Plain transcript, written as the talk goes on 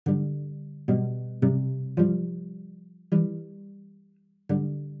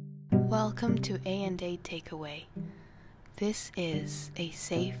Welcome to A&A Takeaway. This is a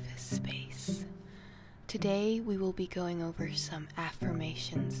safe space. Today we will be going over some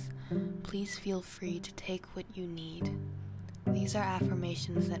affirmations. Please feel free to take what you need. These are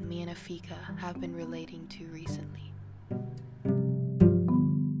affirmations that me and Afika have been relating to recently.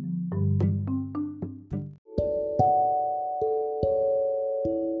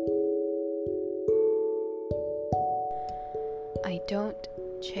 I don't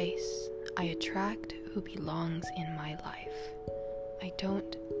chase, I attract who belongs in my life. I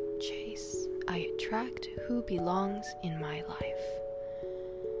don't chase, I attract who belongs in my life.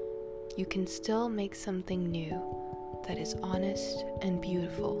 You can still make something new that is honest and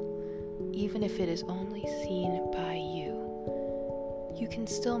beautiful, even if it is only seen by you. You can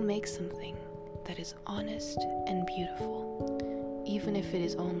still make something that is honest and beautiful, even if it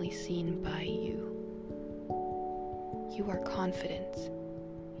is only seen by you. You are confident.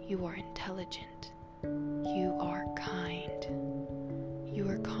 You are intelligent. You are kind. You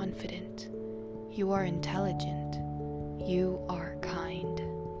are confident. You are intelligent. You are kind.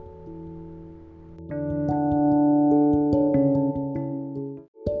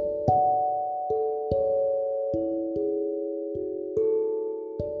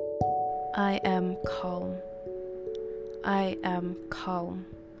 I am calm. I am calm.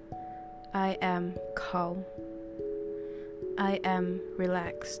 I am calm. I am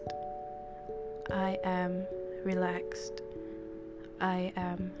relaxed. I am relaxed. I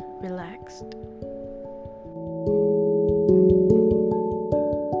am relaxed.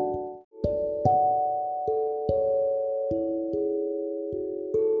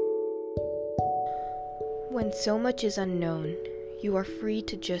 When so much is unknown, you are free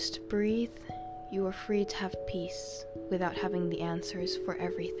to just breathe. You are free to have peace without having the answers for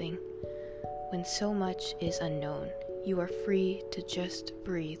everything. When so much is unknown, you are free to just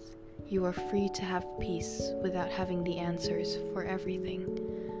breathe. You are free to have peace without having the answers for everything.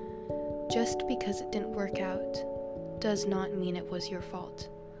 Just because it didn't work out does not mean it was your fault.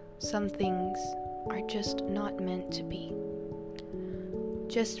 Some things are just not meant to be.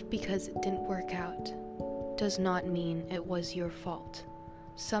 Just because it didn't work out does not mean it was your fault.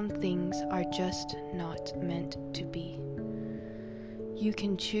 Some things are just not meant to be. You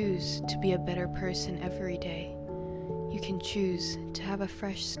can choose to be a better person every day. You can choose to have a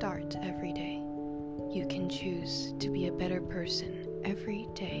fresh start every day. You can choose to be a better person every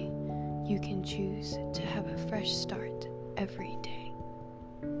day. You can choose to have a fresh start every day.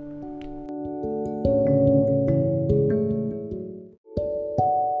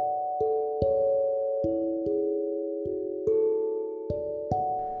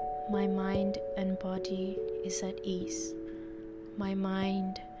 My mind and body is at ease. My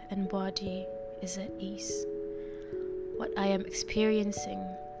mind and body is at ease. What I am experiencing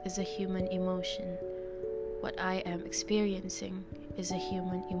is a human emotion. What I am experiencing is a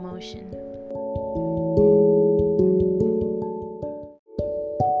human emotion.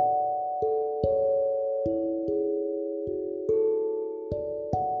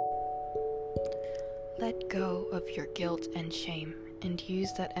 Let go of your guilt and shame and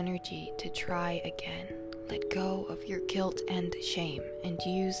use that energy to try again. Let go of your guilt and shame and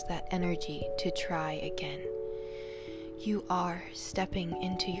use that energy to try again. You are stepping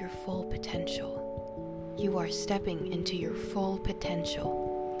into your full potential. You are stepping into your full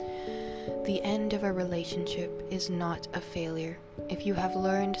potential. The end of a relationship is not a failure if you have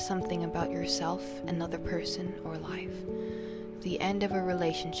learned something about yourself, another person, or life. The end of a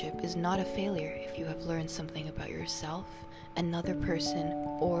relationship is not a failure if you have learned something about yourself, another person,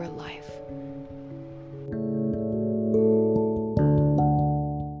 or life.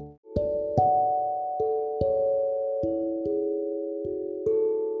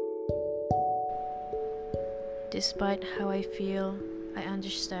 Despite how I feel, I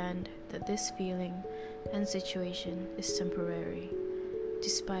understand that this feeling and situation is temporary.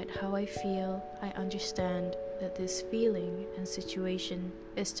 Despite how I feel, I understand that this feeling and situation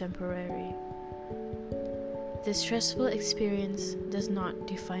is temporary. This stressful experience does not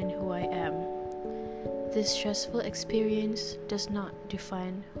define who I am. This stressful experience does not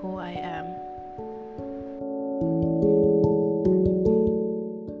define who I am.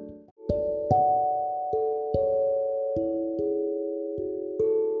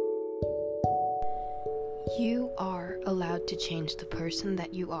 You are allowed to change the person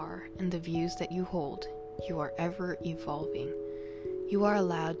that you are and the views that you hold. You are ever evolving. You are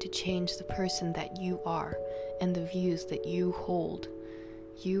allowed to change the person that you are and the views that you hold.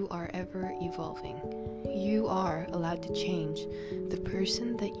 You are ever evolving. You are allowed to change the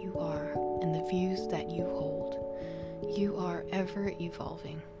person that you are and the views that you hold. You are ever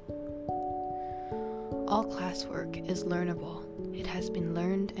evolving. All classwork is learnable. It has been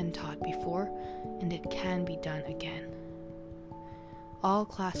learned and taught before, and it can be done again. All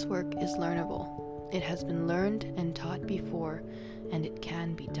classwork is learnable. It has been learned and taught before, and it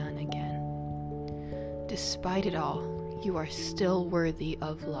can be done again. Despite it all, you are still worthy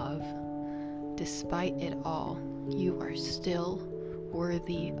of love. Despite it all, you are still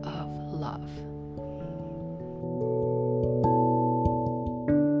worthy of love.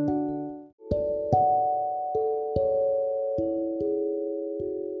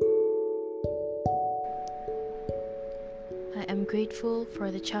 I am grateful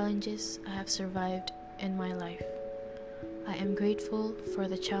for the challenges I have survived in my life. I am grateful for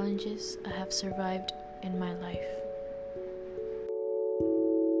the challenges I have survived in my life.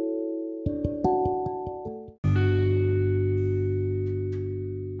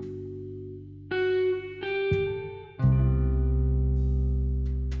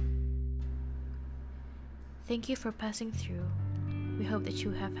 Thank you for passing through. We hope that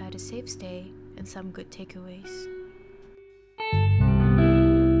you have had a safe stay and some good takeaways.